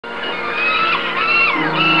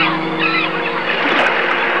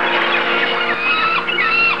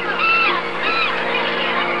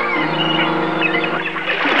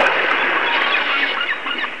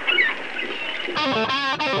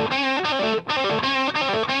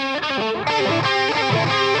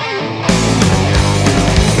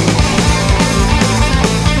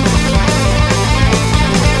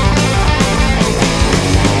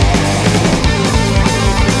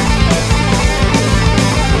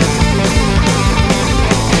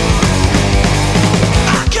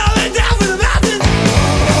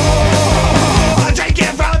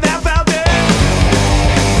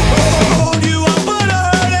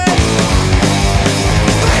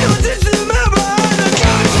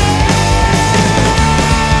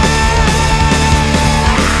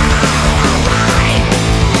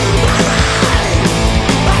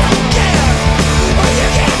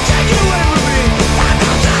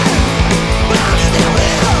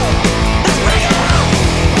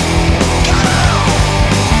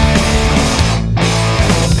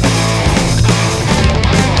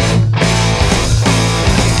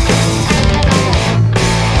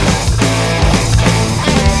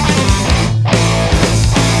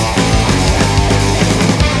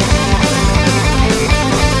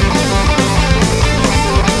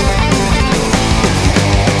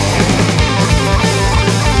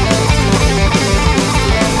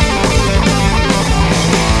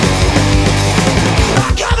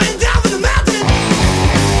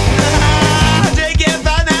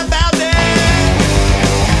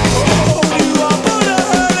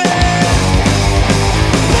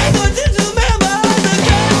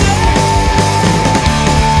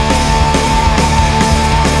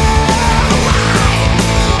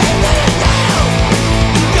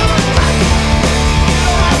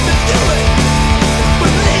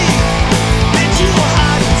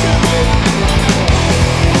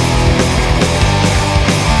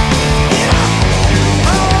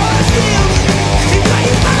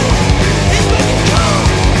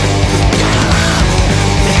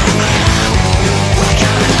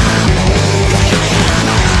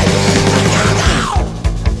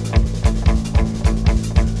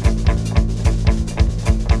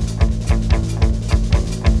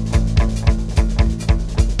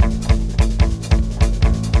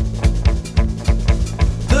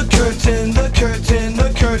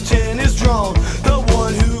curtain is drawn. The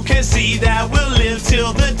one who can see that will live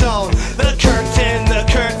till the dawn. The curtain, the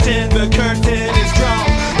curtain, the curtain is drawn.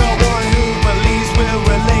 The one who believes will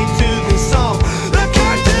relate to the song. The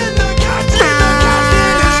curtain, the curtain, the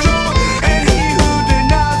curtain is drawn. And he who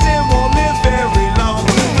denies it won't live very long.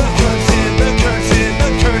 The curtain, the curtain, the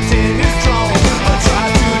curtain is drawn. I try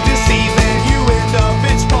to deceive and you end up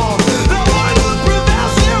its pawn. The one who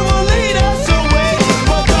prevails here will lead us away,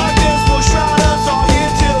 but darkness will shroud us all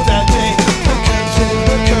here till that day. The curtain,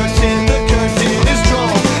 the curtain, the curtain is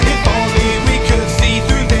drawn. If only we could see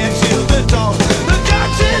through there till the dawn. The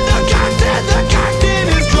curtain, the curtain, the curtain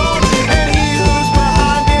is drawn. And he who's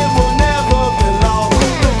behind it will never belong.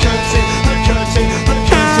 The curtain, the curtain, the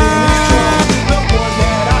curtain is drawn. The one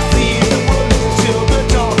that I see it will live till the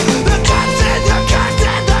dawn. The curtain, the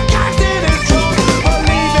curtain, the curtain is drawn.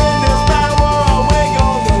 Believing there's power away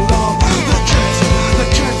on the lawn. The curtain, the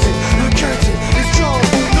curtain, the curtain is drawn.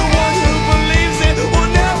 The one who believes it will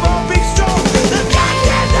never be strong. The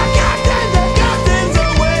curtain, the curtain, the curtain's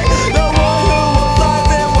away. The one who will fly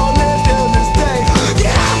there won't live till this day.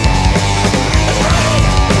 Get up! It's free!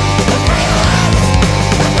 It's free to live!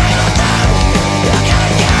 It's free to do! You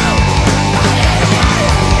gotta go! I need a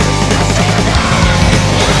fire! Let's see you die!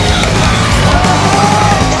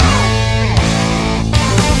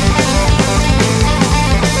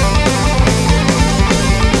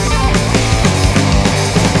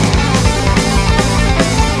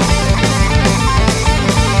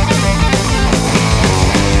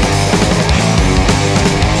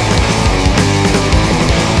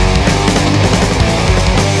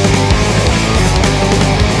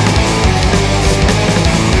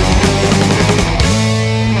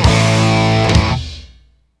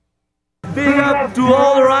 Big up to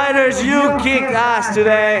all the riders, you kicked ass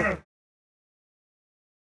today.